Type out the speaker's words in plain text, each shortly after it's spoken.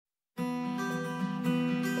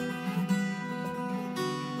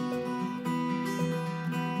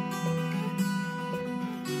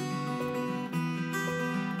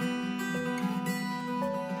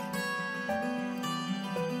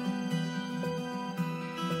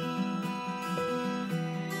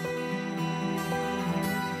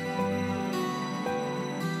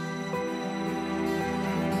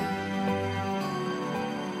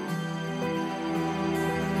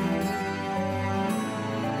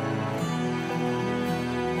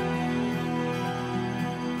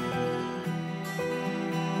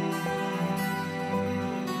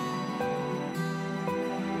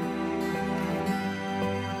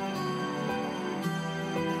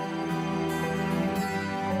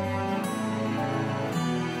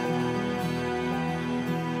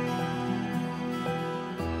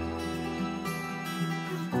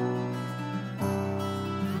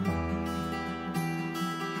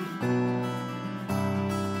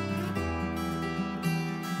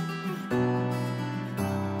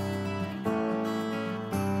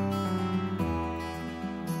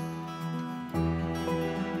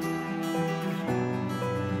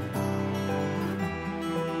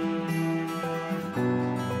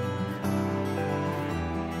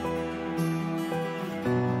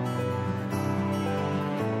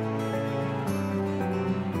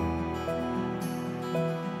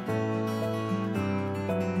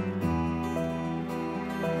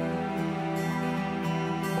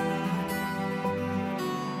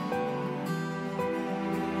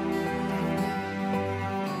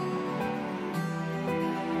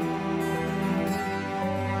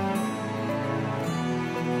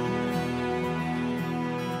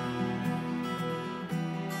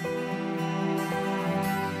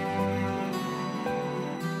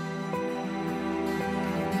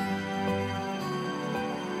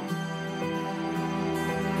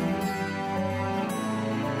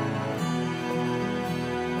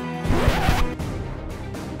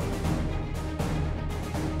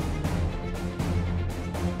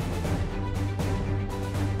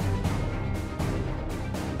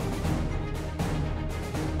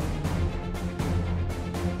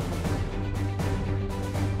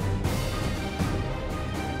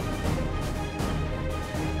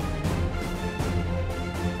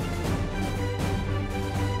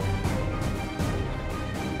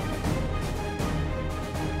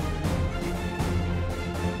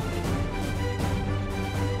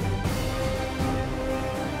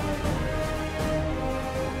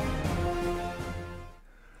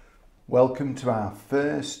Welcome to our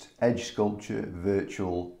first Edge Sculpture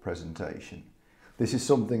virtual presentation. This is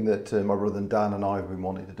something that my brother Dan and I have been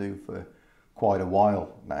wanting to do for quite a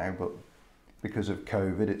while now, but because of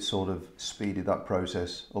COVID it's sort of speeded that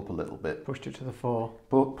process up a little bit. Pushed it to the fore.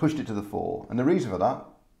 Pushed it to the fore. And the reason for that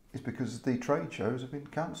is because the trade shows have been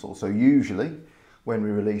cancelled. So usually when we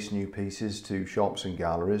release new pieces to shops and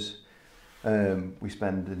galleries, we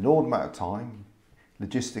spend an inordinate amount of time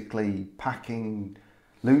logistically packing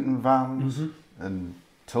Luton vans and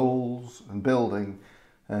tools and building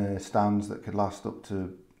stands that could last up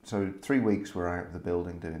to, so 3 weeks we're out of the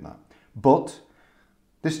building doing that. But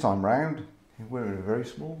this time round we're in a very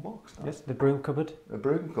small box now. Yes, the broom cupboard. A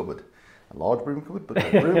broom cupboard. A large broom cupboard, but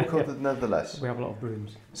a broom cupboard nevertheless. We have a lot of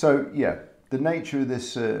brooms. So yeah, the nature of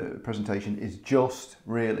this presentation is just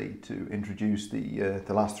really to introduce the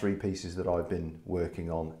last 3 pieces that I've been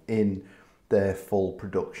working on in their full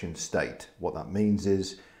production state. What that means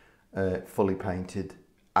is fully painted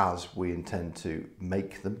as we intend to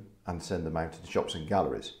make them and send them out to the shops and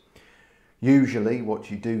galleries. Usually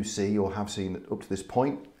what you do see or have seen up to this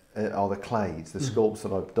point are the clays, the sculpts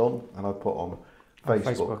that I've done and I've put on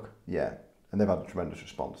Facebook. Yeah, and they've had a tremendous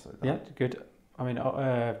response. Yeah, good. I mean,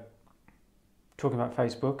 talking about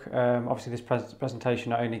Facebook, obviously this presentation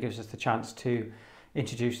not only gives us the chance to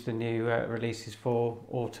introduce the new releases for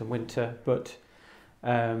autumn winter, but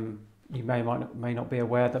you may not be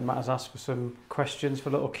aware that Matt has asked for some questions for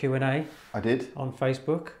a little Q&A. I did on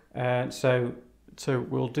Facebook, so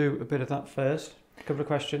we'll do a bit of that first. A couple of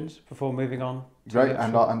questions before moving on. Great,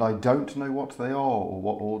 and I don't know what they are or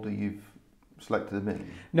what order you've selected them in.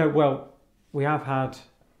 No, well, we have had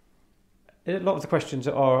a lot of the questions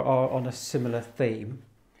are on a similar theme.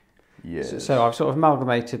 Yes. So I've sort of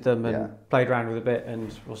amalgamated them and played around with a bit,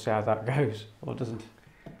 and we'll see how that goes or doesn't.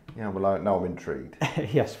 Yeah, well, now I'm intrigued.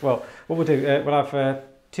 Yes. Well, what we'll do, we'll have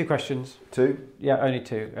 2 questions. 2? Yeah, only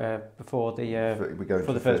 2 before the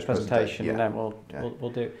for the first presentation, and then we'll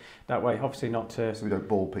do it that way. Obviously, not to so we don't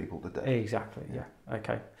bore people to death. Exactly. Yeah.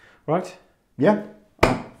 Okay. Right. Yeah.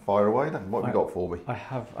 Fire away then. What have you got for me? I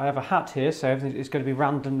have a hat here, so everything is going to be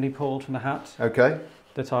randomly pulled from the hat. Okay.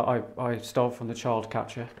 That I stole from the child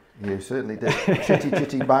catcher. You certainly did. Chitty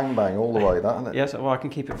chitty bang bang all the way, that, isn't it? Yes, well I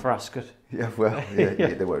can keep it for Ascot. Yeah, well,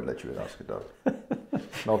 yeah. They won't let you in Ascot,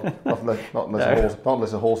 not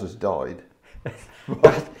unless a horse has died.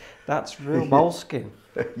 That's real moleskin.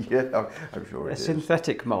 Yeah, I'm sure it is. A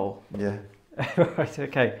synthetic mole. Yeah. Right,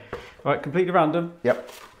 okay. Right, completely random. Yep.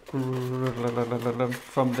 From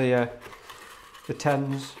the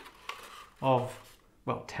tens of,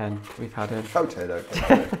 well, 10 we've had in. Oh, 10,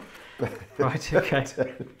 okay. Right, okay.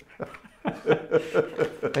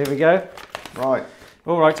 Here we go. Right.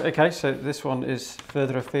 All right, okay, so this one is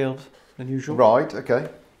further afield than usual. Right, okay.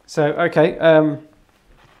 So, okay,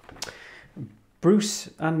 Bruce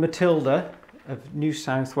and Matilda of New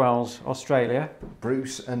South Wales, Australia.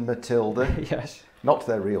 Bruce and Matilda. Yes. Not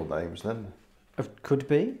their real names then. Could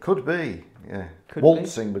be. Could be, yeah. Could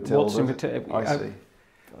Waltzing be. Matilda. Waltzing Matilda. I see.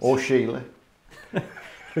 Or Sheila.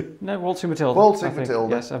 No, Waltzing Matilda. Waltzing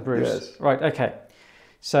Matilda. Yes, and Bruce. Yes. Right, okay.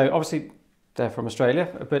 So obviously they're from Australia,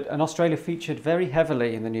 and Australia featured very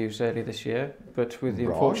heavily in the news earlier this year, but with the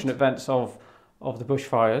unfortunate events of the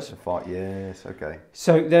bushfires. Yes, okay.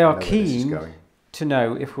 So they are keen to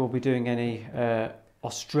know if we'll be doing any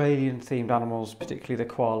Australian-themed animals, particularly the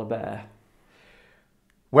koala bear.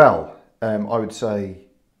 Well, I would say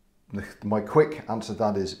my quick answer to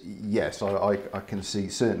that is yes. I can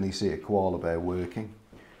certainly see a koala bear working.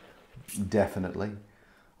 Definitely.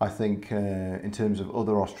 I think in terms of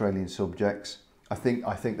other Australian subjects, I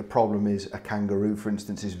think the problem is a kangaroo, for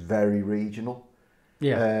instance, is very regional.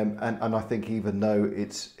 Yeah. And I think even though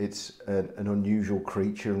it's an unusual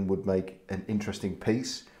creature and would make an interesting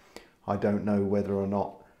piece, I don't know whether or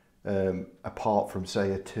not, apart from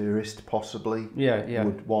say a tourist possibly,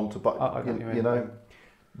 would want to, but you know.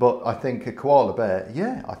 But I think a koala bear,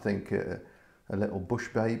 I think a little bush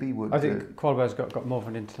baby would. I think koala bear's got more of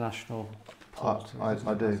an international.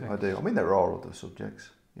 I do. I mean, there are other subjects.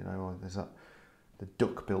 You know, there's the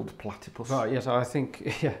duck-billed platypus. Right. Yes, I think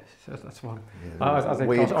that's one. Yeah, I think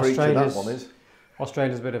weird creature that one is.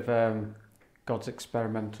 Australia's a bit of God's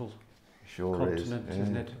experimental continent, is,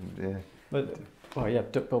 isn't it? Yeah. But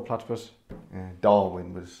duck-billed platypus. Yeah,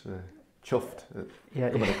 Darwin was chuffed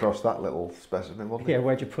at coming across that little specimen, wasn't he? Yeah,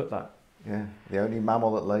 where'd you put that? Yeah, the only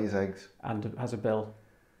mammal that lays eggs. And has a bill.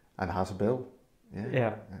 And has a bill. Yeah.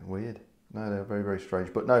 Yeah. Weird. No, they're very, very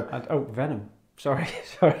strange. But no. And venom. Sorry.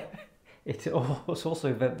 It's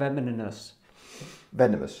also venomous.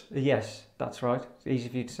 Venomous? Yes, that's right. It's easy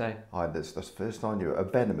for you to say. That's the first time I knew it. A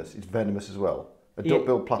venomous. It's venomous as well. A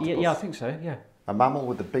duck-billed platypus. Yeah, I think so. Yeah. A mammal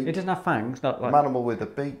with a beak. It doesn't have fangs. Not like an animal with a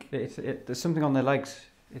beak. There's something on their legs.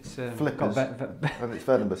 It's flippers. And it's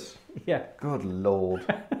venomous. Yeah. Good lord.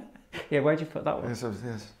 Yeah, where'd you put that one?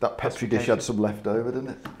 Yes. That petri dish had some left over, didn't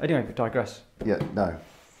it? Anyway, we digress. Yeah, no.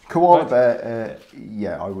 Koala bear,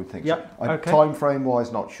 yeah, I would think so. Okay. Time frame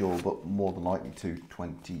wise, not sure, but more than likely to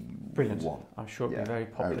 21. Brilliant. I'm sure it'll be very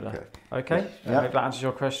popular. Okay. Yes. I hope that answers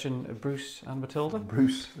your question, Bruce and Matilda.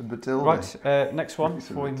 Bruce and Matilda. Right, next one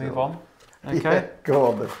before we move on. Okay. Yeah, go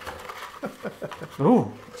on then.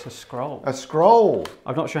 Ooh, it's a scroll. A scroll?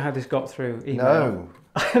 I'm not sure how this got through email. No.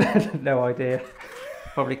 No idea.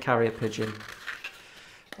 Probably carrier pigeon.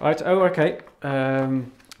 Right, okay.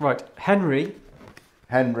 Right, Henry.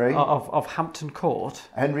 Of Hampton Court.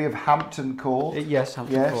 Henry of Hampton Court? Yes,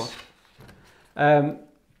 Hampton Court.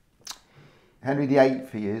 Henry VIII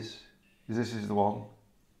he is. This is the one.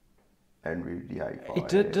 Henry VIII.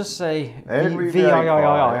 It does say Henry VIII.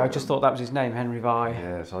 I just thought that was his name, Henry VI.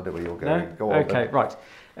 Yes, I know where you're going. No? Go on. Okay, right.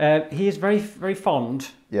 He is very, very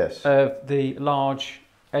fond of the large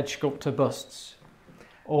edge sculptor busts.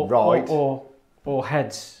 Or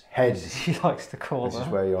heads. Heads. He likes to call them. This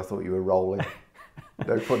is where I thought you were rolling.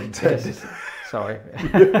 No pun intended. Yes. Sorry.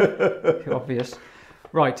 Obvious.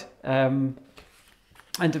 Right. And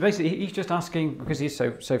basically, he's just asking, because he's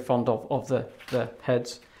so fond of the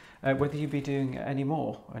heads, whether you'd be doing any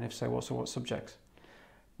more, and if so, what subjects?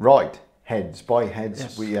 Right. Heads. By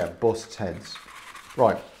heads, yes. Busts, heads.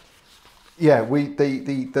 Right. Yeah,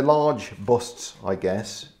 the large busts, I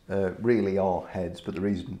guess, really are heads, but the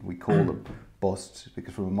reason we call them busts is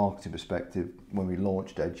because from a marketing perspective, when we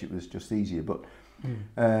launched Edge, it was just easier. But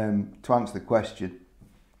to answer the question,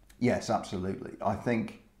 yes, absolutely. I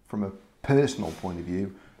think from a personal point of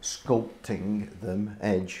view, sculpting them,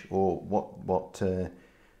 Edge, or what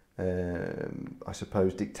I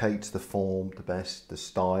suppose dictates the form the best, the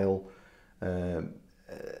style,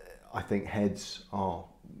 I think heads are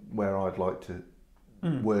where I'd like to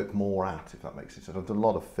work more at, if that makes sense. I've done a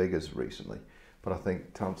lot of figures recently, but I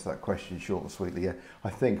think to answer that question short and sweetly, yeah, I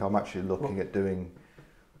think I'm actually looking at doing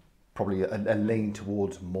probably a lean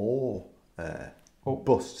towards more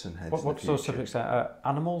busts and heads. What sort of subjects are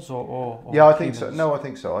animals or yeah, I humans? think so. No, I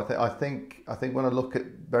think so. I think when I look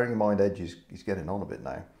at, bearing in mind Edge is getting on a bit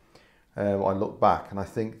now. I look back and I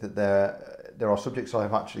think that there are subjects I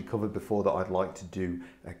have actually covered before that I'd like to do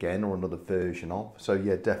again or another version of. So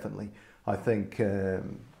yeah, definitely. I think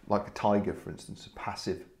like a tiger, for instance, a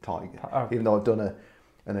passive tiger. Even though I've done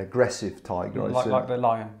an aggressive tiger, like the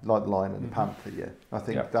lion, and the panther. Yeah, I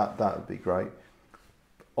think that would be great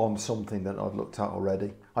on something that I've looked at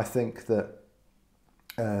already. I think that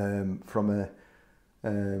from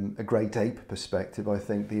a great ape perspective, I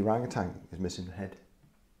think the orangutan is missing the head.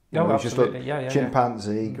 Absolutely.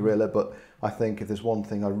 Chimpanzee, gorilla, but I think if there's one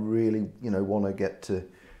thing I really, want to get to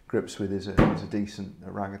grips with is a decent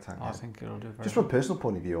orangutan. I think it'll do very just from a personal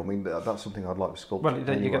point of view. I mean, that's something I'd like to sculpt. Well,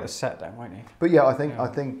 then you get the set down, won't you? But yeah, I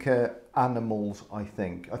think animals. I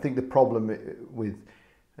think the problem with,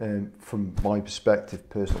 from my perspective,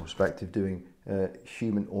 personal perspective, doing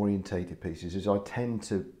human orientated pieces is I tend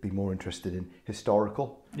to be more interested in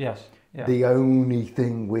historical. Yes. Yeah. The only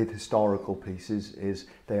thing with historical pieces is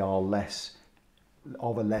they are less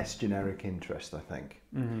generic interest, I think.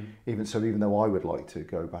 Even though I would like to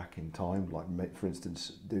go back in time, like for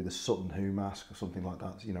instance, do the Sutton Hoo mask or something like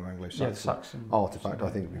that, Anglo-Saxon artifact, I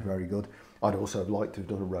think would be very good. I'd also have liked to have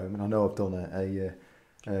done a Roman. I know I've done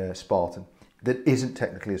a Spartan. That isn't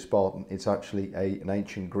technically a Spartan, it's actually an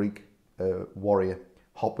ancient Greek warrior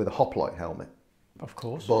with a hoplite helmet. Of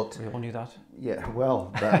course, but we all knew that. Yeah,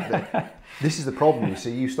 well, this is the problem. You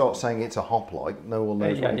see, you start saying it's a hoplite, no one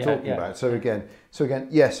knows what you're talking about. So again,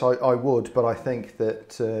 yes, I would, but I think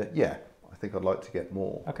that I think I'd like to get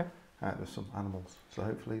more out of some animals. So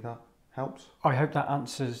hopefully that helps. I hope that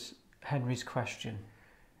answers Henry's question.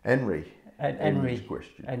 Henry's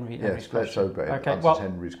question. Yes, let's hope it answers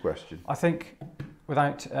Henry's question. I think,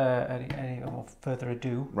 without any more further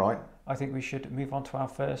ado, right. I think we should move on to our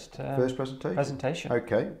first presentation.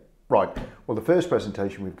 Okay, right. Well, the first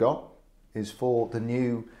presentation we've got is for the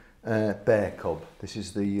new bear cub. This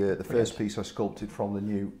is the first piece I sculpted from the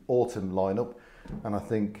new autumn lineup, and I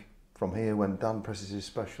think from here, when Dan presses his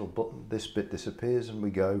special button, this bit disappears and we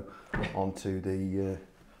go onto the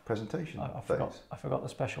presentation. I forgot the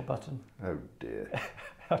special button. Oh dear!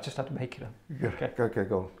 I just had to make it up. Okay,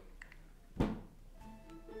 go on.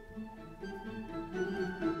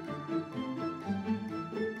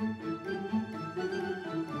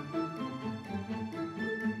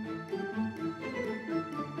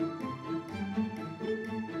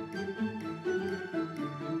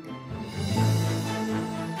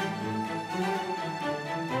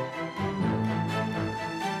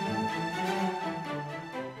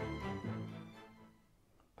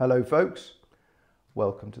 Hello folks,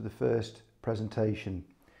 welcome to the first presentation.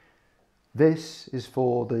 This is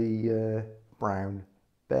for the brown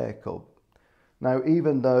bear cub. Now,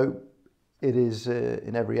 even though it is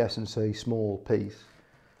in every essence a small piece,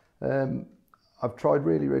 I've tried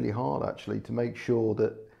really hard actually to make sure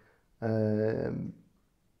that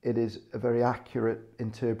it is a very accurate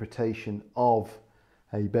interpretation of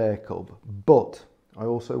a bear cub, but I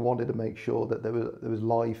also wanted to make sure that there was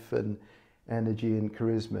life and energy and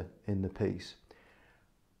charisma in the piece.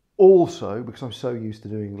 Also, because I'm so used to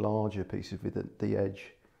doing larger pieces with the edge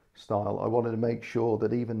style, I wanted to make sure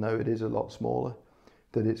that even though it is a lot smaller,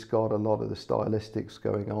 that it's got a lot of the stylistics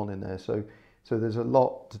going on in there. So there's a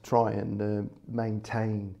lot to try and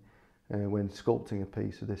maintain when sculpting a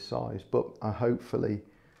piece of this size, but hopefully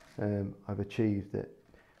I've achieved it.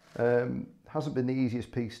 Hasn't been the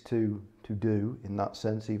easiest piece to do in that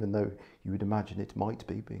sense, even though you would imagine it might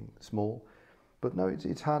be, being small. But no,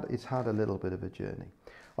 it's had a little bit of a journey.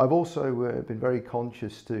 I've also been very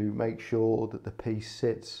conscious to make sure that the piece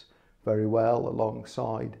sits very well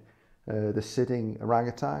alongside the sitting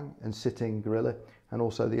orangutan and sitting gorilla, and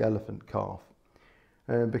also the elephant calf.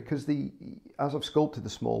 Because as I've sculpted the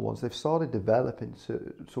small ones, they've started developing.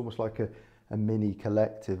 It's almost like a mini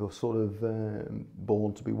collective, or sort of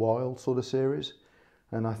Born to be Wild sort of series.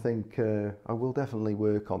 And I think I will definitely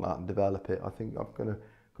work on that and develop it. I think I've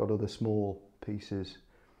got other small pieces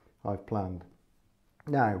I've planned.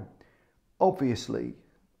 Now, obviously,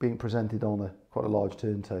 being presented on quite a large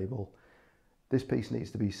turntable, this piece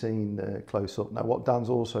needs to be seen close up. Now, what Dan's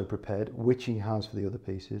also prepared, which he has for the other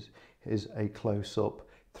pieces, is a close-up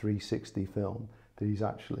 360 film that he's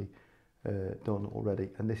actually done already.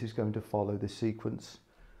 And this is going to follow this sequence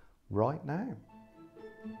right now.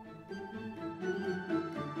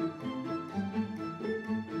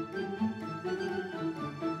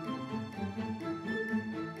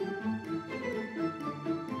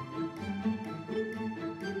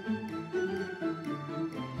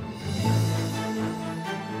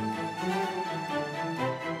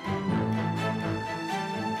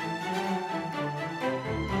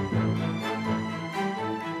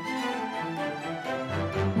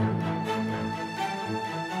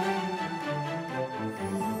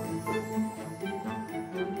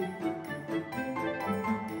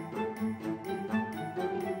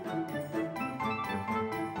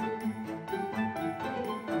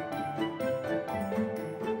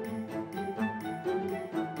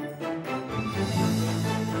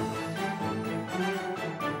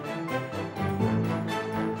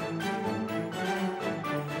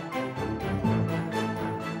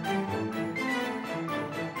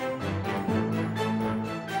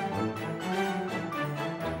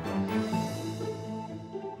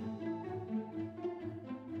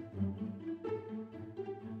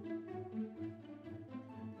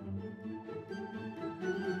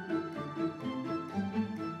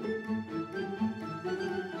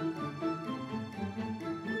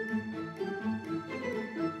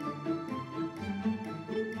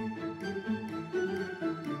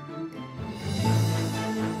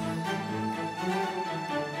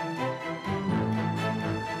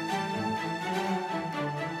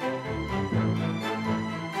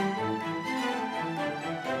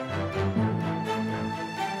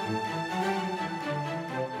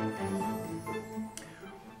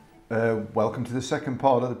 Welcome to the second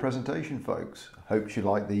part of the presentation, folks. I hope you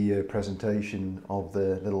like the presentation of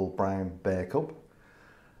the little brown bear cub.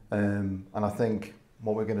 And I think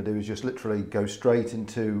what we're going to do is just literally go straight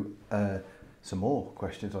into some more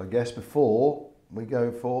questions, I guess, before we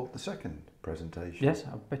go for the second presentation. Yes,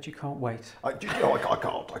 I bet you can't wait. I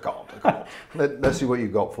can't. Let's see what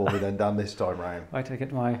you've got for me then, Dan, this time round. Wait till I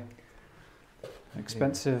get my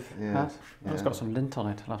expensive hat. Yeah. It's got some lint on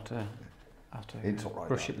it. I'll have to it's all right,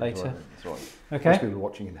 brush it later. It's all right. Okay. Most people are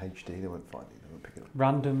watching in HD, they won't find it, they won't pick it up.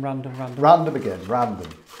 Random. Random again,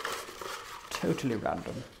 random. Totally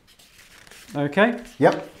random. Okay.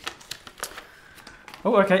 Yep.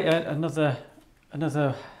 Oh, okay. Another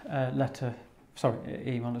letter. Sorry,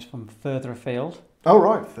 email is from further afield. Oh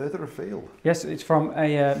right, further afield. Yes, it's from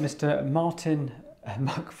a Mr. Martin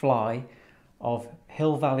McFly of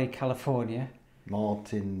Hill Valley, California.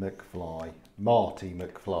 Marty McFly.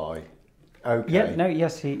 Okay. Yeah, no,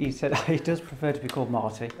 yes, he said he does prefer to be called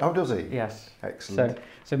Marty. Oh, does he? Yes. Excellent.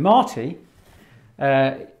 So Marty...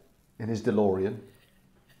 in his DeLorean.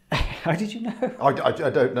 How did you know? I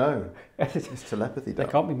don't know. It's telepathy. There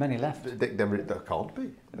can't be many left. There can't be.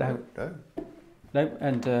 No. No,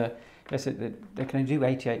 and yes, they can only do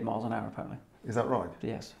 88 miles an hour apparently. Is that right?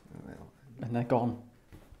 Yes. And they're gone.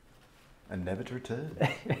 And never to return.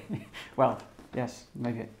 Well, yes,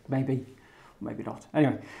 maybe maybe not.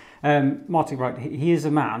 Anyway, Martin, right, he is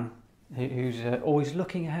a man who's always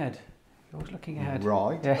looking ahead. Always looking ahead.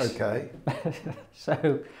 Right, yes. okay.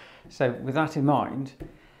 So with that in mind,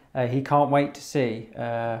 he can't wait to see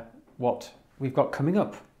what we've got coming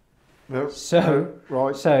up. Right. So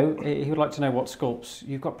he would like to know what sculpts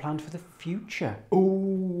you've got planned for the future.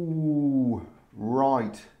 Ooh,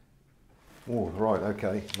 right. Oh, right,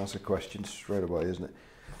 okay. That's a question straight away, isn't it?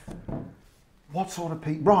 What sort of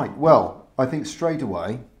people? Right, well, I think straight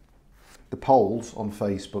away, the polls on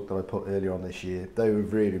Facebook that I put earlier on this year, they were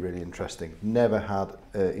really, really interesting. Never had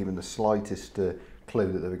even the slightest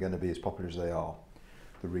clue that they were going to be as popular as they are.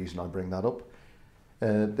 The reason I bring that up.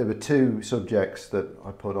 There were two subjects that I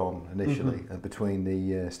put on initially, between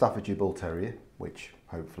the Staffordshire Bull Terrier, which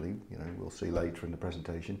hopefully we'll see later in the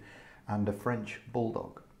presentation, and a French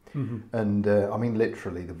Bulldog. And I mean,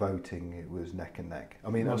 literally, the voting, it was neck and neck. I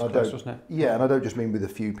mean, and I don't, wasn't it? yeah, and I don't just mean with a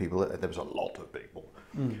few people. There was a lot of people.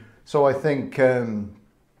 So I think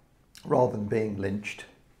rather than being lynched,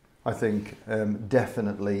 I think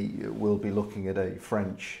definitely we'll be looking at a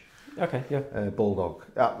French Bulldog.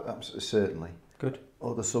 Certainly. Good.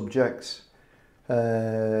 Other subjects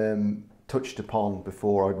touched upon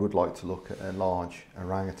before, I would like to look at a large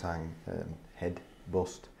orangutan head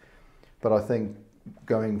bust. But I think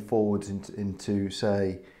going forwards into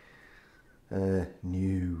say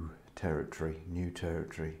new territory.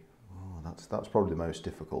 Oh, that's probably the most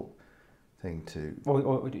difficult thing to.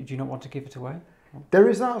 Or do you not want to give it away? There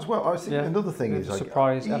is that as well. I think another thing is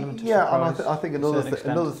surprise element. Yeah, and I think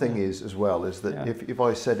another thing is as well is that if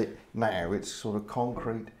I said it now, it's sort of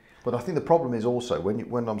concrete. But I think the problem is also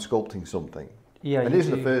when I'm sculpting something. Yeah, and it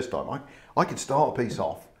isn't the first time. I could start a piece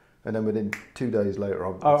off, and then within 2 days later, I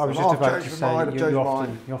was just about to say you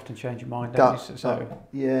often change your mind.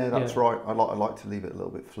 Yeah, that's right. I like to leave it a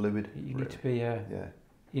little bit fluid. You need to be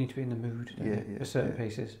you need to be in the mood for certain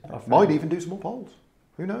pieces. Might even do some more polls.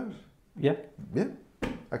 Who knows? Yeah. Yeah.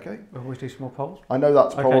 Okay. We'll always do small polls. I know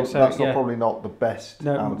that's probably not the best.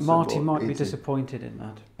 No, answer, Marty might be disappointed in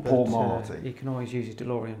that. Poor Marty. He can always use his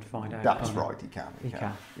DeLorean to find out. That's right. He can.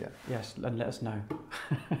 Yeah. Yes, and let us know.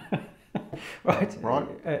 Right.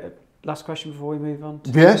 Last question before we move on.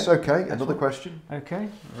 Yes. Okay. Another question. Okay.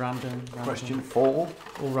 Random. Question 4.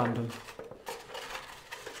 All random.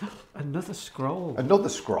 Another scroll. Another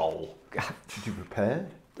scroll. Did you prepare?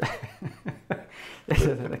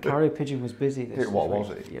 The carrier pigeon was busy this week. Was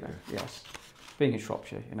it? Yes. Being in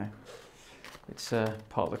Shropshire, it's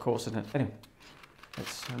part of the course, isn't it? Anyway,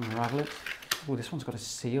 let's unravel it. Oh, this one's got a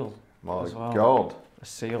seal. My as well. God. A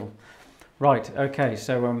seal. Right. Okay.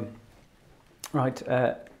 So,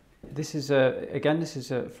 this is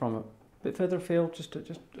from a bit further afield, just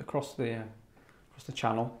across the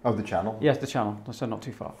channel. Oh, the channel. Yes, the channel. So not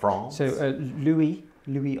too far. France. So Louis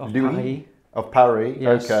of Paris. Of Paris.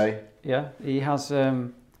 Yes. Okay. Yeah, he has a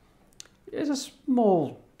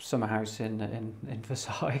small summer house in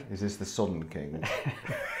Versailles. Is this the Sun King?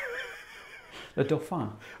 The Dauphin.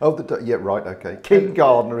 Oh, right, okay. King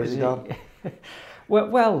Gardener, is he done?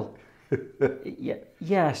 Well,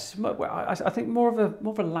 yes. I think more of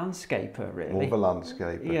a landscaper, really. More of a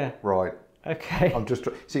landscaper. Yeah. Right. Okay. I'm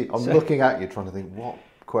looking at you, trying to think what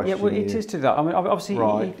question. Yeah, well, it is to that. I mean,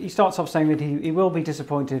 obviously, he starts off saying that he will be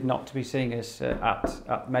disappointed not to be seeing us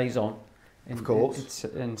at Maison. Of course.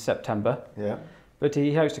 In September. Yeah. But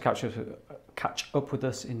he hopes to catch up with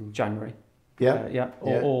us in January. Yeah.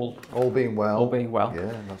 All being well. All being well.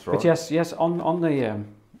 Yeah, that's right. But yes. On the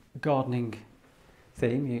gardening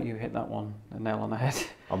theme, you hit that one, a nail on the head.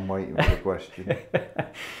 I'm waiting for the question.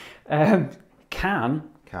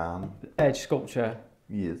 Can edge sculpture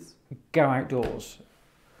go outdoors?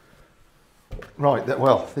 Right.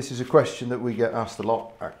 Well, this is a question that we get asked a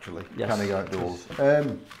lot, actually. Yes. Can they go outdoors?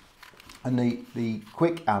 And the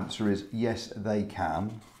quick answer is yes, they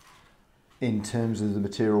can. In terms of the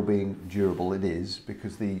material being durable, it is,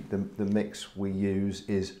 because the mix we use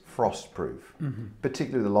is frost proof,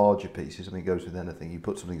 particularly the larger pieces. I mean, it goes with anything. You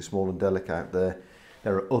put something small and delicate out there,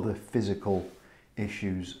 there are other physical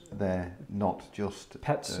issues there, not just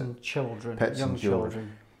pets and children, young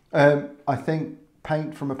children. I think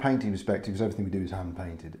from a painting perspective, because everything we do is hand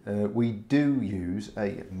painted, we do use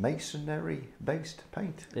a masonry based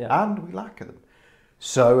paint, and we lacquer them.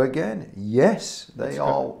 So again, yes, they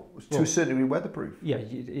are to a certain degree weatherproof. Yeah,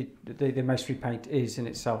 the masonry paint is in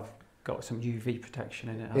itself got some UV protection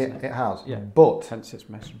in it, hasn't it? It has. Yeah, but hence it's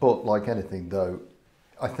masonry. But like anything, though,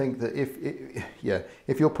 I think that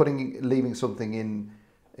if you're leaving something in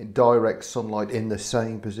in direct sunlight in the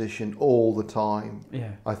same position all the time,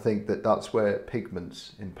 Yeah. I think that's where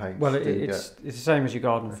pigments in paints Well, do it's the same as your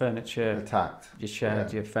garden furniture, get attacked. your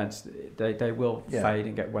shed, your fence. They will Yeah. fade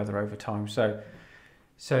and get weather over time. So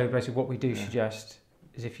basically, what we do suggest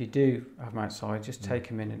is if you do have them outside, just take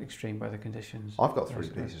them in extreme weather conditions. I've got 3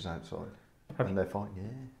 pieces outside, and they're fine.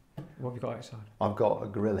 Yeah. What have you got outside? I've got a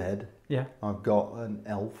grill head. Yeah. I've got an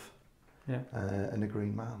elf. Yeah. And a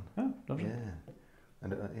green man. Oh, lovely. Yeah.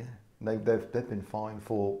 And they've been fine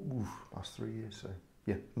for last 3 years. So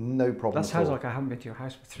yeah, no problem. That sounds like I haven't been to your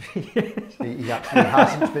house for 3 years. He actually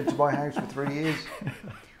hasn't been to my house for 3 years.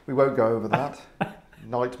 We won't go over that.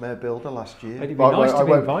 Nightmare builder last year. It'd be nice to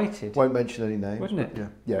be invited. Won't mention any names. Wouldn't it?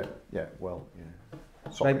 Yeah. Well,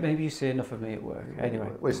 yeah. Sorry. Maybe you see enough of me at work. Anyway.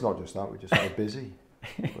 Well, it's not just that. We're just so busy.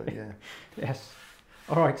 But yeah. Yes.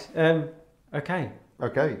 All right. Okay.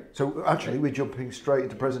 Okay. So actually, we're jumping straight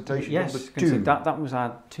into presentation yes, number 2. That was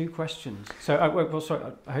our 2 questions. So, sorry,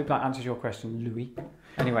 I hope that answers your question, Louis.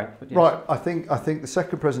 Anyway. But yes. Right. I think the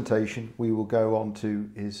second presentation we will go on to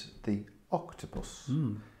is the octopus.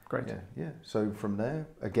 Great. Yeah. So from there,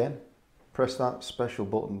 again, press that special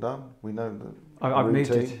button down. We know that. I've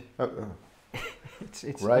moved it.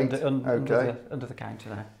 It's Great. Under the counter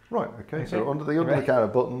now. Right. Okay. So Okay. under the counter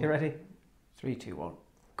button. You ready? 3, 2, 1,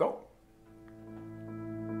 go.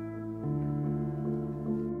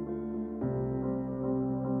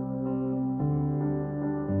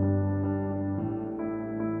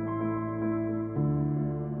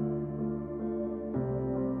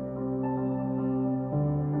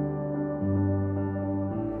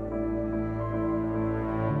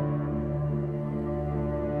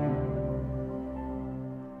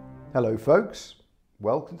 Hello folks,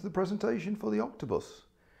 welcome to the presentation for the octopus.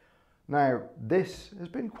 Now this has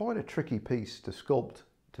been quite a tricky piece to sculpt,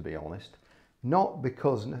 to be honest, not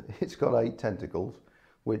because it's got 8 tentacles,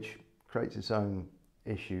 which creates its own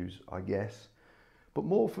issues I guess, but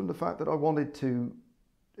more from the fact that I wanted to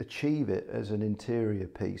achieve it as an interior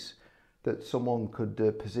piece that someone could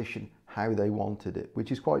position how they wanted it,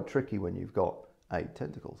 which is quite tricky when you've got 8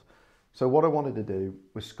 tentacles. So what I wanted to do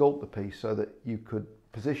was sculpt the piece so that you could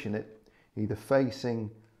position it either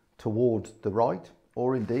facing towards the right,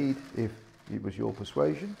 or indeed, if it was your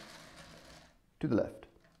persuasion, to the left.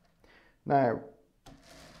 Now,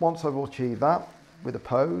 once I've achieved that with a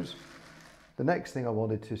pose, the next thing I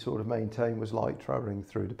wanted to sort of maintain was light travelling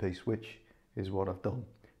through the piece, which is what I've done.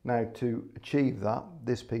 Now, to achieve that,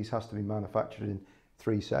 this piece has to be manufactured in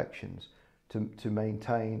 3 sections to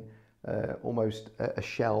maintain almost a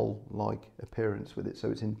shell-like appearance with it,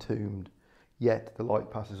 so it's entombed, yet the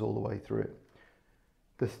light passes all the way through it.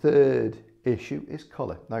 The third issue is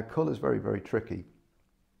colour. Now colour is very, very tricky,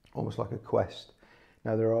 almost like a quest.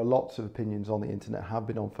 Now there are lots of opinions on the internet, have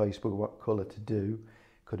been on Facebook, what colour to do.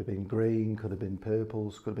 Could have been green, could have been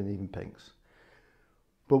purples, could have been even pinks.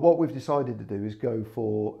 But what we've decided to do is go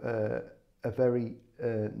for a very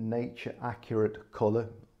nature accurate colour,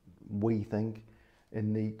 we think,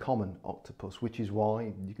 in the common octopus, which is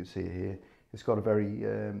why, you can see it here, it's got a very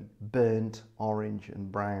burnt orange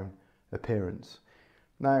and brown appearance.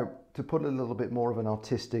 Now, to put a little bit more of an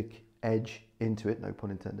artistic edge into it, no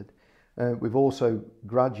pun intended, we've also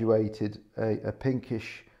graduated a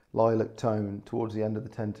pinkish lilac tone towards the end of the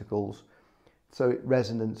tentacles, so it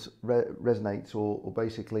resonates or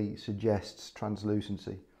basically suggests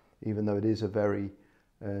translucency, even though it is a very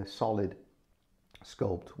solid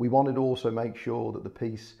sculpt. We wanted to also make sure that the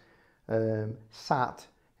piece sat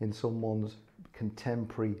in someone's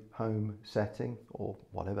contemporary home setting, or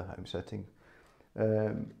whatever home setting,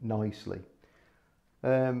 nicely.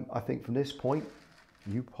 I think from this point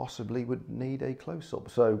you possibly would need a close-up,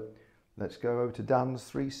 so let's go over to Dan's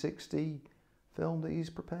 360 film that he's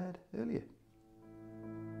prepared earlier.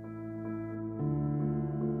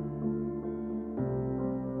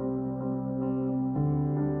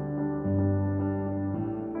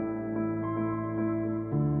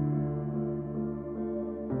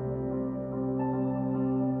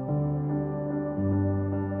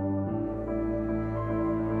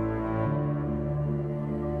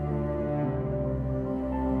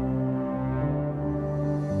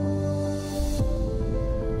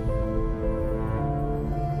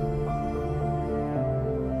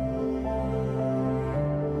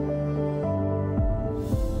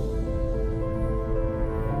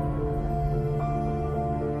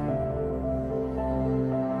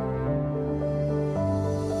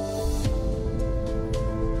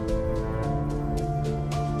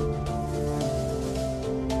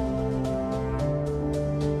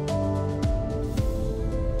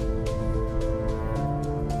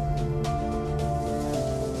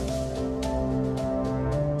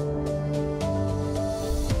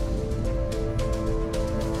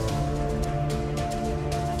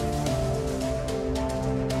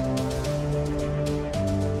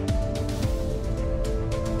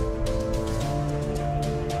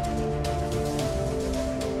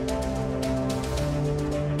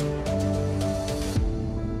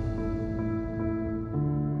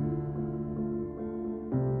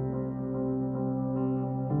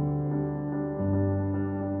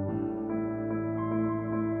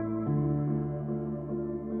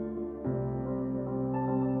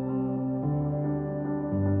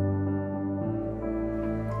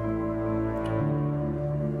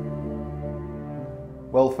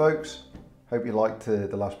 Well, folks, hope you liked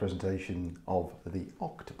the last presentation of the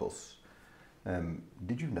octopus.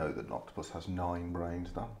 Did you know that an octopus has 9 brains,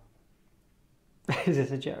 Dan? Is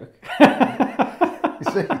this a joke?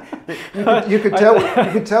 You see, you could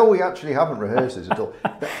tell we actually haven't rehearsed this at all.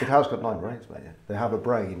 It has got 9 brains, mate. They have a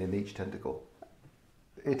brain in each tentacle.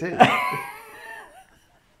 It is.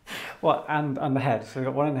 What, and the head? So we've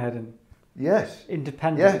got one in the head and Yes.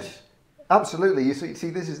 independent. Yes. Absolutely. You see,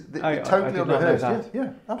 this is totally unrehearsed.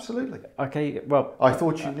 Yeah, absolutely. Okay, well, I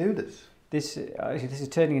thought you knew this. this is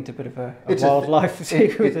turning into a bit of a It's wildlife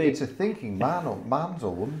sequence. It's a thinking man's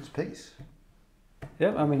or woman's piece.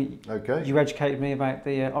 Yeah, I mean, Okay. you educated me about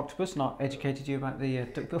the octopus, and I educated you about the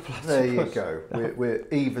duckbill platypus. There you go. We're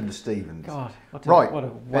even Stevens. God, what a well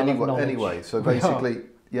of knowledge. Anyway, so basically,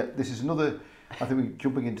 yeah, this is another. I think we're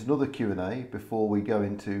jumping into another Q&A before we go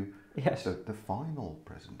into Yes. the final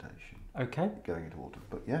presentation. Okay. Going into autumn,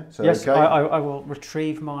 but yeah. So Yes, okay. I will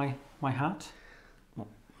retrieve my hat.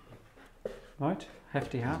 Right,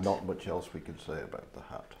 hefty hat. There's not much else we can say about the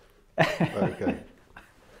hat. Okay.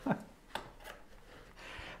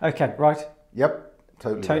 Okay, right. Yep.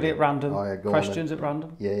 Totally. Totally at random. Go on Questions at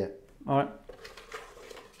random. then. Yeah. All right.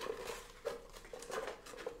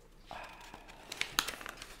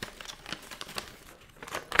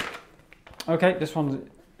 Okay,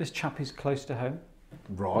 this chap is close to home.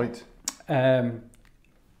 Right.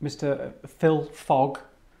 Mr. Phil Fogg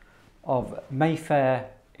of Mayfair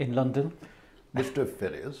in London. Mr.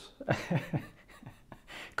 Phileas.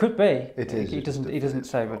 Could be. It is. He doesn't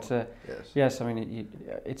say, but yes. yes. I mean,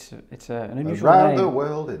 it's an unusual Around name. the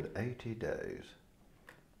world in 80 days.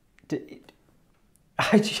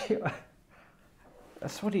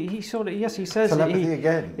 That's what he sort of. Yes, he says. Telepathy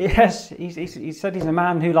again. Yes, he said he's a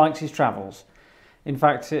man who likes his travels. In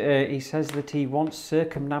fact, he says that he once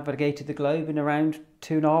circumnavigated the globe in around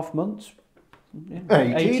 2.5 months.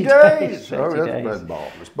 80 days. 80 Oh, days.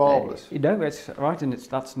 that's marvellous. You know, it's right, and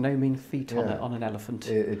that's no mean feat on an elephant.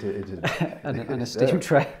 It is. and a steam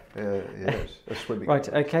tray. Yes, a swimming. Right,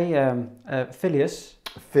 okay. Phileas.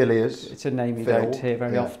 Phileas. It's a name you Phil. don't hear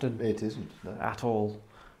very often. It isn't. No. At all.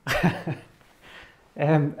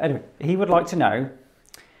 Anyway, he would like to know.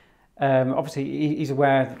 Obviously, he's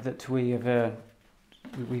aware that we've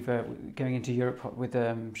going into Europe with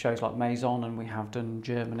shows like Maison, and we have done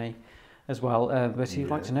Germany as well. But he'd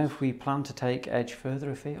like to know if we plan to take Edge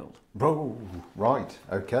further afield. Oh, right.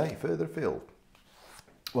 Okay, further afield.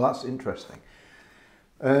 Well, that's interesting.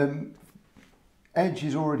 Edge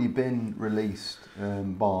has already been released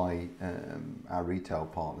by our retail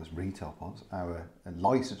partners, our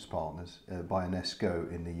licensed partners by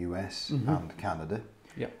UNESCO in the US and Canada.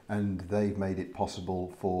 Yeah. And they've made it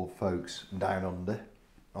possible for folks down under,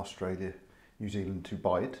 Australia, New Zealand, to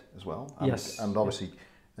buy it as well. And, Yes. And obviously,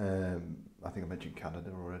 I think I mentioned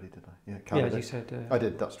Canada already, did I? Yeah, Canada. Yeah, you said... I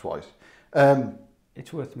did, that's twice.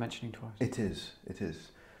 It's worth mentioning twice. It is.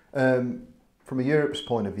 From a Europe's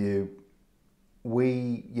point of view,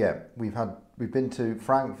 we've been to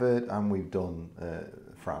Frankfurt and we've done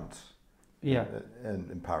France. Yeah.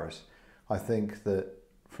 In Paris. I think that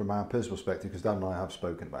from our personal perspective, because Dan and I have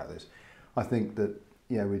spoken about this, I think that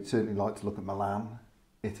we'd certainly like to look at Milan,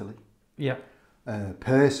 Italy. Yeah.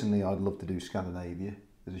 Personally, I'd love to do Scandinavia.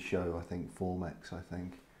 There's a show, I think, Formex, I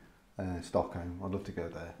think. Stockholm, I'd love to go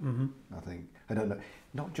there. I think, I don't know,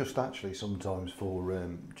 not just actually sometimes for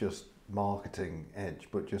just marketing Edge,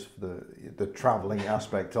 but just for the travelling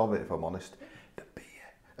aspect of it, if I'm honest. The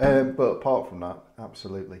beer. But apart from that,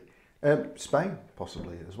 absolutely. Spain,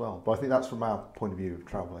 possibly, as well. But I think that's from our point of view of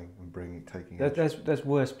travelling and taking Edge. There's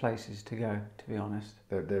worse places to go, to be honest.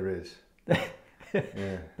 There is.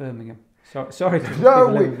 Yeah. Birmingham. Sorry. No,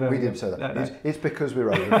 we didn't say that. No. It's because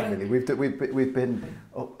we're over familiar. We've been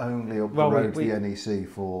only up the road to the NEC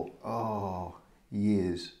for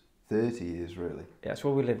years, 30 years really. Yeah, it's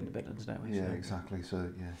where we live in the Midlands, don't we? Yeah, so. Exactly. So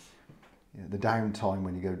yeah, the downtime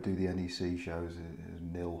when you go do the NEC shows is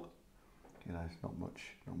nil. It's not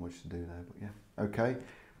much to do there. But yeah, okay.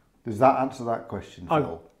 Does that answer that question,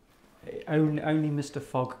 Phil? Only Mr.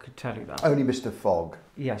 Fogg could tell you that. Only Mr. Fogg.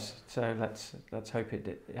 Yes. So let's hope it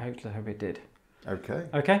did. Hopefully, hope it did. Okay.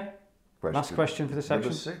 Okay. Last question for this section.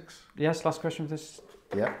 Number 6. Yes, last question for this.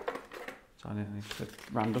 Yeah. So I need to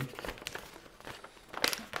random.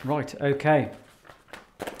 Right. Okay.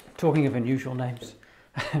 Talking of unusual names,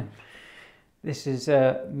 this is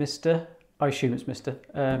Mr. I assume it's Mr.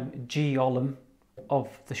 G. Olam of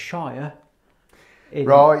the Shire. In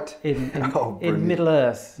Middle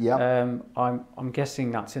Earth. Yeah. I'm guessing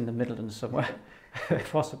that's in the Midlands somewhere,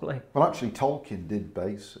 possibly. Well, actually, Tolkien did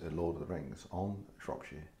base Lord of the Rings on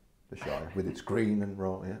Shropshire. the Shire, with its green and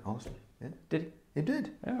raw. Yeah, honestly, yeah. Did it? It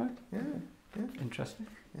did. All right. Yeah, yeah, Interesting.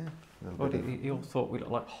 yeah. Or you all thought we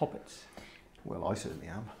looked like hobbits? Well, I certainly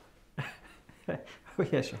am. Oh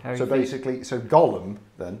yes, Harry. So basically, so Gollum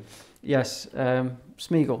then. Yes,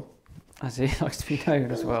 Smeagol, as he likes to be known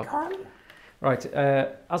as well. Right,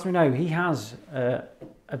 as we know, he has a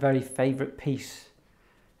very favourite piece,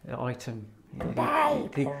 item. I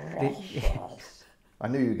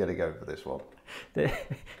knew you were going to go for this one.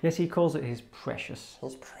 Yes, he calls it his precious.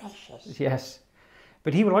 His precious. Yes,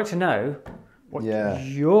 but he would like to know what Yeah.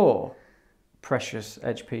 your precious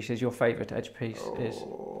edge piece is, your favourite edge piece is.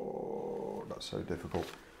 Oh, that's so difficult.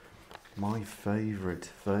 My favourite.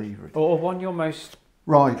 Or one you're most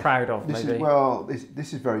Right. proud of, This maybe.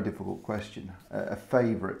 is a very difficult question. A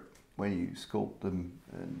favourite when you sculpt them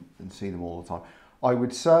and see them all the time. I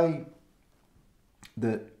would say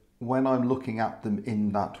that when I'm looking at them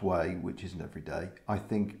in that way, which isn't every day, I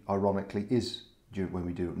think ironically is when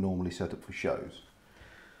we do it normally set up for shows.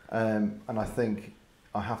 And I think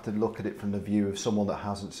I have to look at it from the view of someone that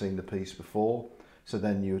hasn't seen the piece before. So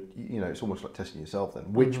then you know, it's almost like testing yourself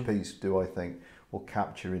then. Which piece do I think will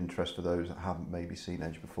capture interest for those that haven't maybe seen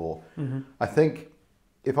Edge before? I think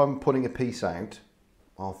if I'm putting a piece out,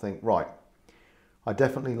 I'll think, right, I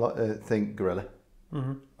definitely think gorilla.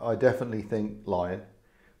 I definitely think lion.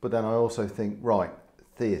 But then I also think, right,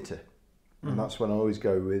 theatre. And that's when I always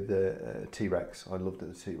go with T-Rex. I loved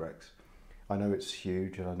the T-Rex. I know it's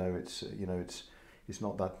huge, and I know it's it's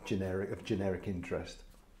not that generic interest.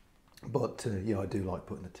 But yeah, I do like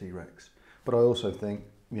putting the T-Rex. But I also think,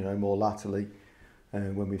 more latterly,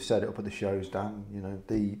 when we've set it up at the shows, Dan,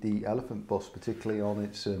 the elephant bust, particularly on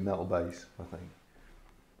its metal base, I think,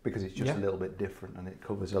 because it's just a little bit different and it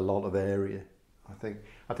covers a lot of area.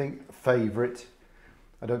 I think favourite.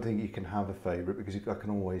 I don't think you can have a favourite because I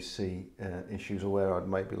can always see issues or where I'd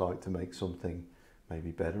maybe like to make something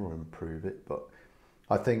maybe better or improve it. But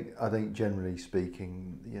I think generally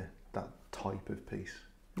speaking, yeah, that type of piece.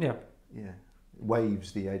 Yeah.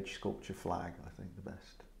 Waves the edge sculpture flag, I think, the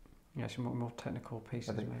best. Yeah, some more technical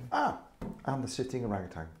pieces maybe. And the sitting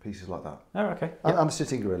orangutan, pieces like that. Oh, okay. And the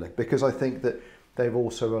sitting gorilla, because I think that they've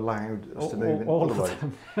also allowed us to move in all other of ways.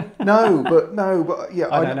 them. No, but yeah.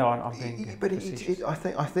 I don't know. I'm being. But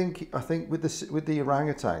I think with the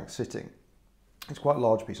orangutan sitting, it's quite a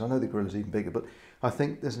large piece. I know the gorilla's even bigger, but I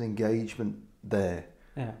think there's an engagement there.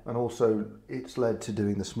 Yeah. And also it's led to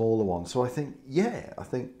doing the smaller one. So I think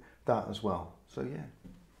that as well. So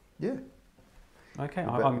yeah. Okay,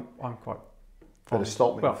 I'm quite. Better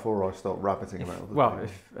stop me before I start rabbiting about other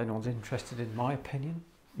things. If anyone's interested in my opinion.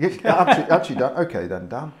 Yes, actually, Dan. Okay, then,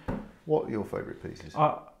 Dan. What are your favourite pieces?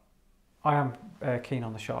 I am keen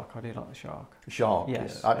on the shark. I do like the shark. Shark.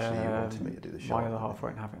 Yes. Yeah. Actually, you wanted me to do the shark. My other half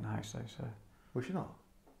won't have it in the house though. So. Was she not?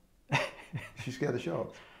 She's scared of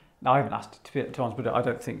sharks. No, I haven't asked to be at times, but I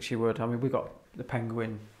don't think she would. I mean, we've got the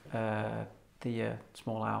penguin, the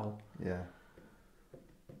small owl. Yeah.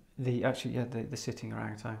 The sitting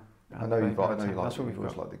orangutan. I know you like. That's what we've got.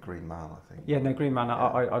 got. Like the Green Man, I think. Yeah, no, Green Man.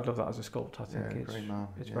 I'd love that as a sculpt. I think Green Man.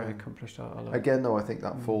 It's very accomplished. I love Again, though, I think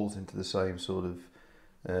that falls into the same sort of.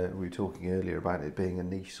 We were talking earlier about it being a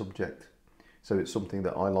niche subject, so it's something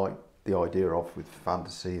that I like the idea of with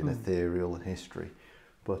fantasy and ethereal and history.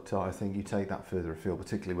 But I think you take that further afield,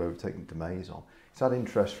 particularly where we've taken Demaze on. It's that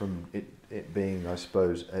interest from it being, I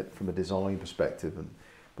suppose, from a design perspective,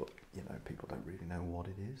 but people don't really know what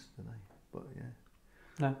it is, do they? But yeah.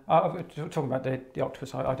 No, talking about the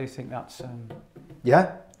octopus, I do think that's. I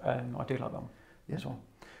do like them as well.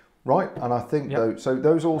 Right, and I think so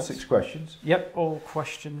those are all 6 questions. Yep, all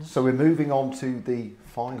questions. So we're moving on to the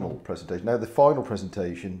final presentation. Now, the final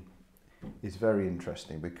presentation is very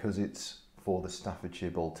interesting because it's for the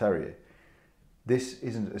Staffordshire Bull Terrier. This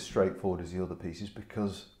isn't as straightforward as the other pieces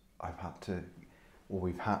because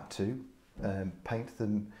we've had to paint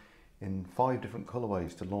them in 5 different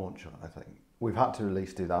colourways to launch, I think. We've had to at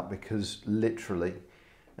least do that because literally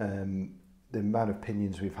the amount of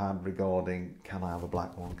opinions we've had regarding can I have a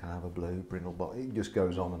black one, can I have a blue, brindle, but it just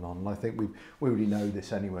goes on. And I think we already know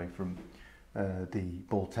this anyway from the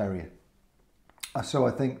Bull Terrier. So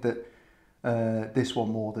I think that this one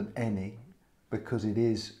more than any, because it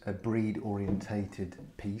is a breed orientated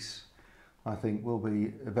piece, I think will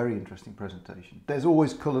be a very interesting presentation. There's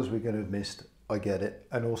always colours we're going to have missed, I get it,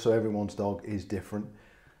 and also everyone's dog is different.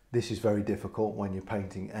 This is very difficult when you're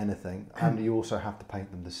painting anything, and you also have to paint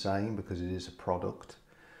them the same because it is a product.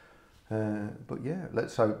 But yeah,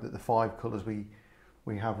 let's hope that the 5 colours we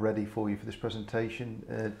have ready for you for this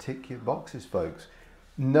presentation tick your boxes, folks.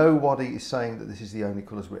 Nobody is saying that this is the only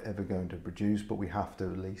colours we're ever going to produce, but we have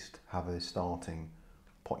to at least have a starting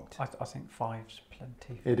point. I think 5's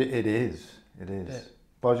plenty. It is. Yeah.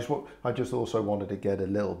 But I just also wanted to get a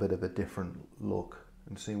little bit of a different look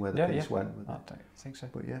and see where the piece went with I it. don't think so.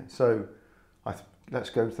 But yeah, so let's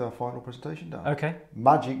go to our final presentation, Dan. Okay.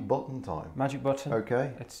 Magic button time. Magic button.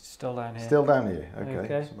 Okay. It's still down here. Still down here. Okay.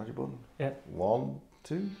 Okay. So magic button. Yeah. 1,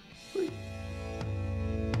 2, 3.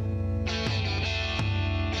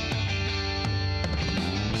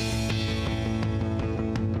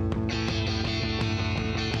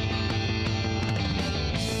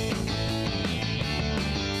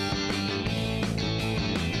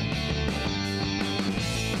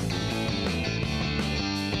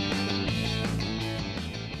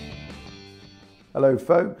 Hello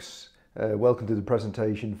folks, welcome to the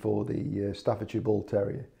presentation for the Staffordshire Bull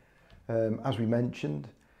Terrier. As we mentioned,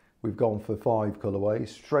 we've gone for 5 colourways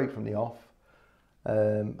straight from the off,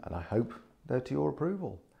 and I hope they're to your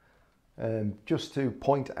approval. Just to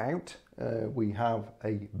point out, we have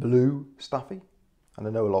a blue Staffy, and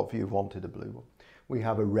I know a lot of you have wanted a blue one. We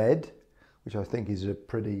have a red, which I think is a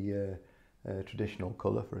pretty traditional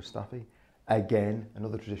colour for a Staffy. Again,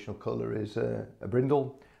 another traditional colour is a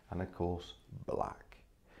brindle, and of course black.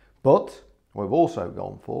 But what we've also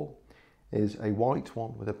gone for is a white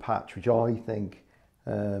one with a patch, which I think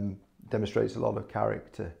demonstrates a lot of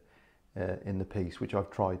character in the piece, which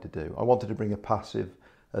I've tried to do. I wanted to bring a passive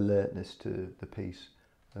alertness to the piece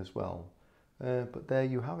as well. But there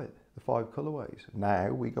you have it, the 5 colourways. Now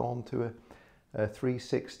we go on to a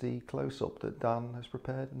 360 close-up that Dan has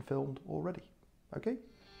prepared and filmed already. Okay?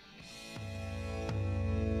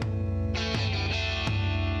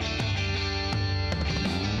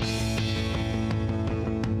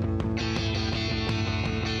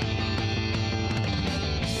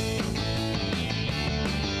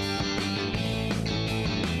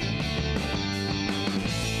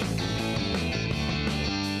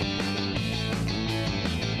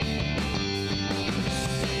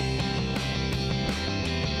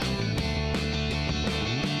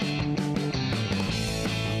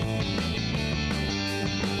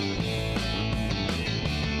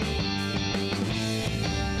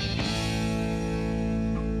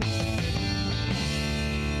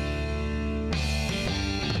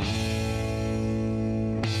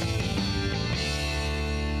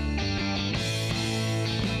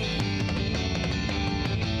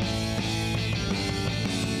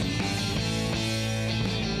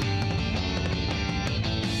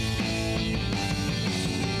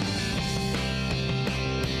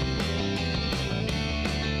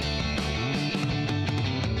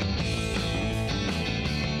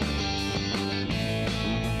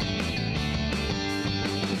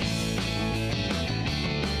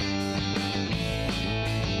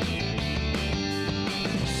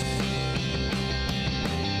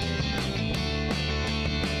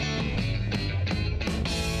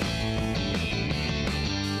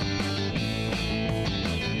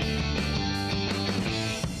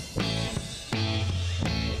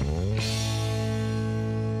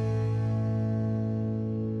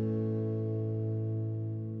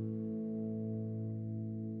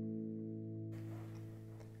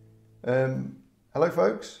 Hello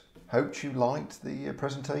folks, hope you liked the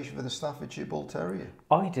presentation for the Staffordshire Bull Terrier.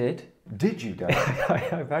 I did. Did you, Dan?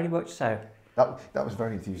 Very much so. That was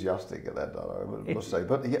very enthusiastic at that, I must say.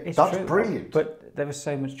 But yeah, It's that's true, brilliant. But there was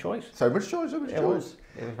so much choice. So much choice. It was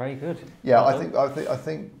very good. Yeah, Well I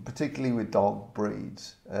think particularly with dog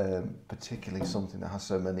breeds, particularly something that has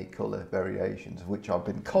so many colour variations, of which I've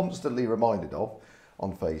been constantly reminded of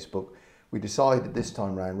on Facebook, we decided this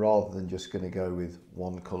time round, rather than just going to go with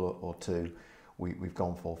 1 colour or 2, we've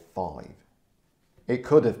gone for 5. It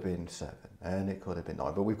could have been 7 and it could have been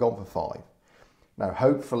 9, but we've gone for 5. Now,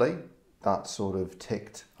 hopefully, that sort of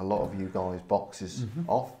ticked a lot of you guys' boxes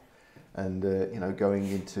off, and you know, going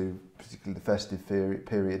into particularly the festive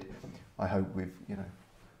period, I hope we've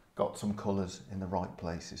got some colours in the right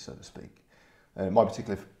places, so to speak. My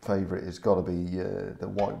particular favourite has got to be the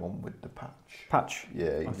white one with the patch. Patch.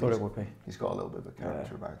 Yeah, I thought it would be. He's got a little bit of a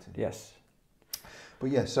character about him. Yes. But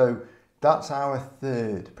yeah, so that's our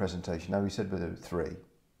 3rd presentation. Now, we said there were 3.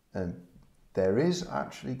 There is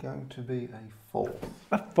actually going to be a 4th.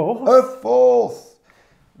 A 4th? A 4th!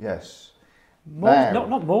 Yes. More, Now,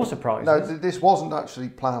 not more surprising. no, this wasn't actually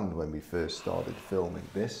planned when we first started filming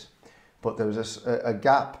this, but there was a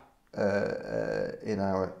gap in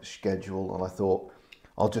our schedule, and I thought,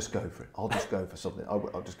 I'll just go for it. I'll just go for something.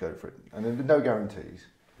 I'll just go for it. And there were no guarantees.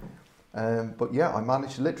 But yeah, I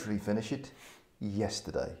managed to literally finish it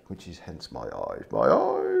yesterday, which is hence my eyes. My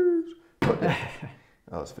eyes! But yeah,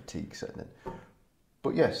 that's fatigue setting in.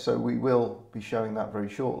 But yes, so we will be showing that very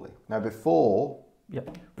shortly. Now, before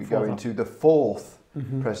we go into the 4th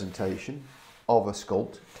presentation of a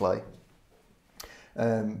sculpt clay.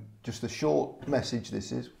 Just a short message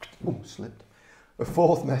this is, slipped. A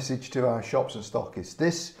fourth message to our shops and stockists.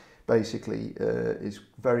 This basically is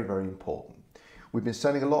very, very important. We've been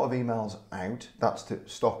sending a lot of emails out, that's to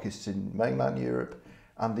stockists in mainland Europe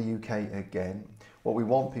and the UK again. What we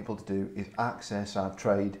want people to do is access our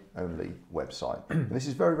trade-only website. And this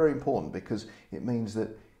is very, very important because it means that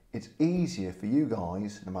it's easier for you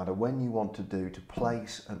guys, no matter when you want to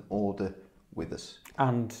place an order with us.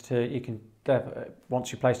 And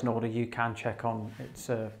once you place an order, you can check on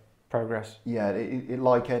its progress. Yeah, it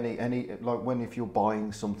like like if you're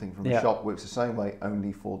buying something from a shop, works the same way,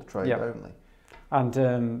 only for the trade only. And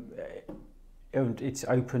it's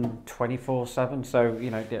open 24/7. So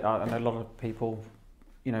I know a lot of people,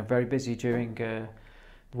 very busy during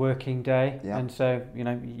working day, and so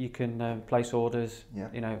you can place orders,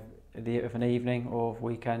 of an evening or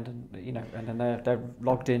weekend, and then they're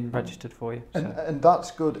logged in, registered for you. So. And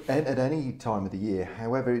that's good at any time of the year.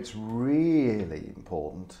 However, it's really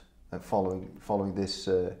important following this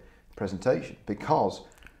presentation, because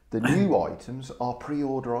the new items are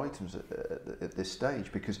pre-order items at this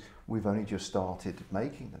stage, because we've only just started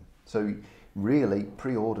making them. So really,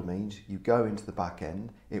 pre-order means you go into the back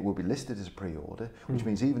end, it will be listed as a pre-order, which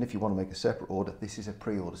means even if you want to make a separate order, this is a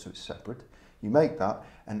pre-order, so it's separate. You make that,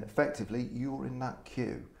 and effectively you're in that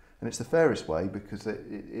queue. And it's the fairest way because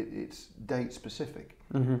it's date specific.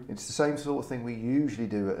 It's the same sort of thing we usually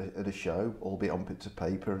do at a show, albeit on bits of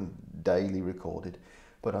paper and daily recorded.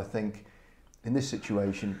 But I think in this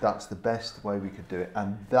situation, that's the best way we could do it.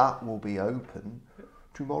 And that will be open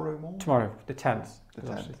tomorrow morning. Tomorrow, the 10th. The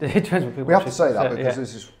 10th. We have to say that because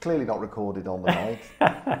this is clearly not recorded on the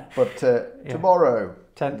 9th. But tomorrow,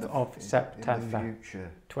 10th of September, in the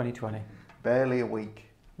future, 2020. Barely a week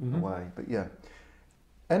away, but yeah.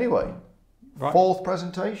 Anyway, fourth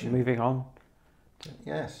presentation. Moving on.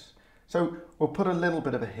 Yes. So we'll put a little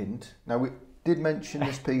bit of a hint. Now, we did mention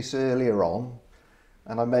this piece earlier on,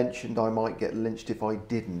 and I mentioned I might get lynched if I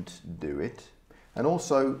didn't do it. And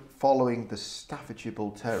also, following the Staffordshire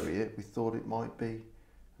Bull Terrier, we thought it might be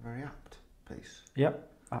a very apt piece. Yep,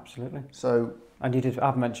 absolutely. So, and you did.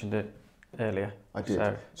 I've mentioned it earlier. I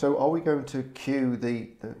did. So are we going to cue the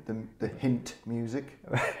hint music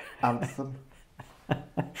anthem?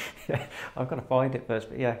 Yeah, I've got to find it first,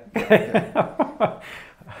 but yeah.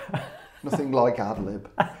 Nothing like ad lib.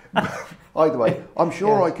 Either way, I'm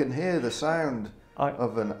sure I can hear the sound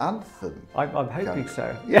of an anthem. I'm hoping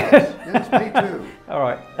so. Yes, me too. All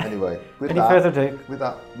right. Anyway, Any further ado? With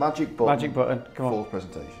that magic button, come on. Fourth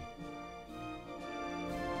presentation.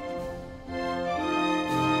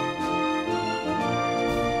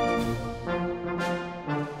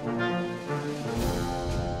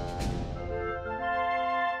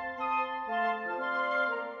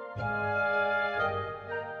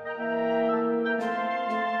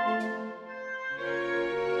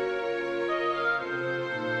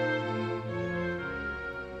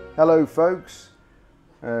 Hello folks,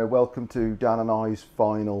 welcome to Dan and I's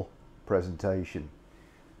final presentation.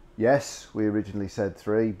 Yes, we originally said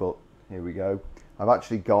 3, but here we go. I've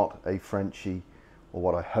actually got a Frenchie, or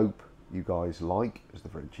what I hope you guys like as the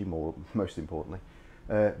Frenchie, most importantly,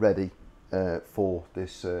 ready for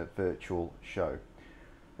this virtual show.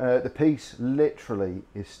 The piece literally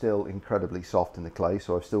is still incredibly soft in the clay,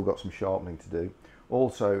 so I've still got some sharpening to do.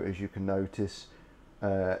 Also, as you can notice,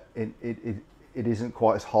 it isn't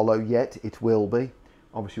quite as hollow yet. It will be.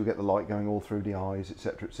 Obviously, you'll get the light going all through the eyes,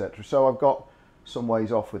 etc., etc. So I've got some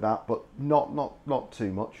ways off with that, but not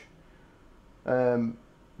too much.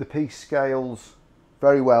 The piece scales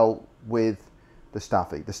very well with the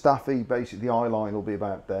Staffy. The Staffy, basically, the eye line will be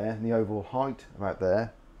about there, and the overall height about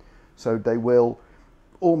there. So they will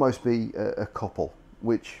almost be a couple,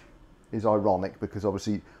 which is ironic because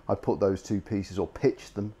obviously I put those two pieces, or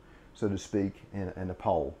pitched them, so to speak, in a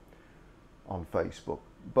poll on Facebook.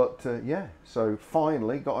 But yeah, so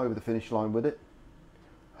finally got over the finish line with it.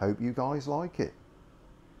 Hope you guys like it.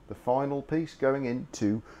 The final piece going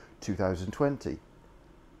into 2020.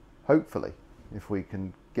 Hopefully, if we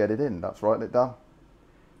can get it in. That's right, Dan?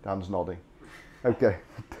 Dan's nodding. Okay,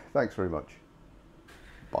 thanks very much.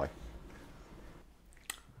 Bye.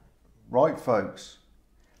 Right, folks.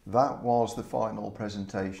 That was the final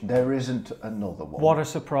presentation. There isn't another one. What a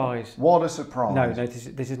surprise. What a surprise. No,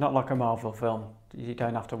 this is not like a Marvel film. You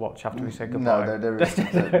don't have to watch after we say goodbye. No, there isn't.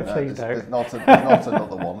 Please don't. There's not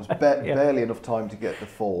another one. There's barely enough time to get the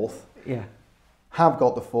fourth. Yeah. Have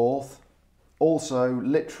got the fourth. Also,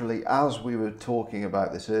 literally, as we were talking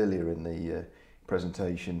about this earlier in the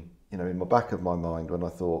presentation, in the back of my mind when I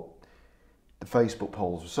thought the Facebook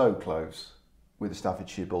polls were so close, with the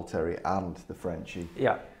Staffordshire Bull Terrier and the Frenchie.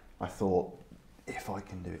 Yeah. I thought, if I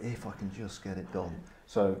can do it, if I can just get it done.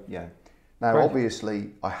 So yeah. Now, Right.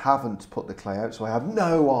 obviously, I haven't put the clay out, so I have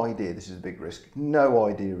no idea. This is a big risk. No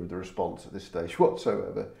idea of the response at this stage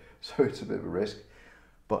whatsoever. So it's a bit of a risk.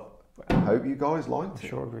 But I hope you guys liked it.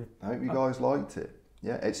 Sure. I hope you guys liked it.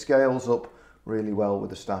 Yeah, it scales up really well with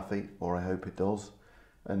the Staffy, or I hope it does.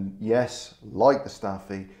 And yes, like the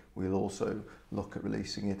Staffy, we'll also look at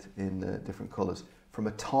releasing it in different colours. From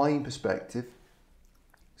a time perspective,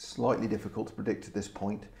 slightly difficult to predict at this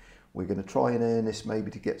point. We're going to try in earnest maybe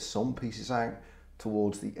to get some pieces out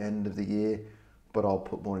towards the end of the year, but I'll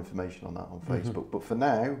put more information on that on Facebook. But for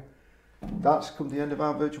now, that's come to the end of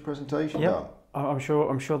our virtual presentation. Yeah, I'm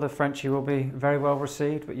sure the Frenchie will be very well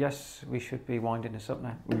received. But yes, we should be winding this up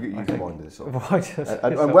now. You can wind this up.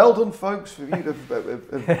 And well done, folks, for you to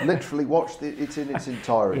have literally watched it in its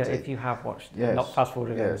entirety. Yeah, if you have watched, yes. not fast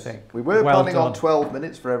forwarded yes. everything. We were well planning done. on 12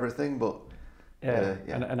 minutes for everything, but yeah,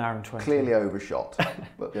 an hour and 20. Clearly overshot.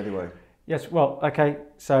 But anyway. Yes, well, okay,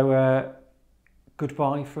 so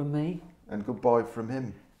goodbye from me. And goodbye from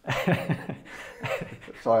him.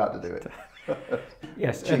 So I had to do it.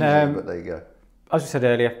 Yes, Cheesy, and but there you go. as we said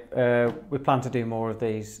earlier, we plan to do more of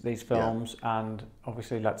these films, and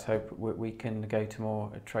obviously let's hope we can go to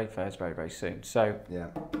more trade fairs very, very soon. So yeah,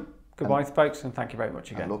 goodbye, folks, and thank you very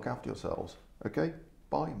much again. And look after yourselves. Okay,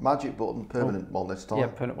 bye. Magic button, permanent one this time. Yeah,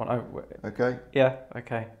 permanent one. Oh, okay. yeah,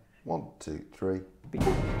 okay. 1, 2, 3.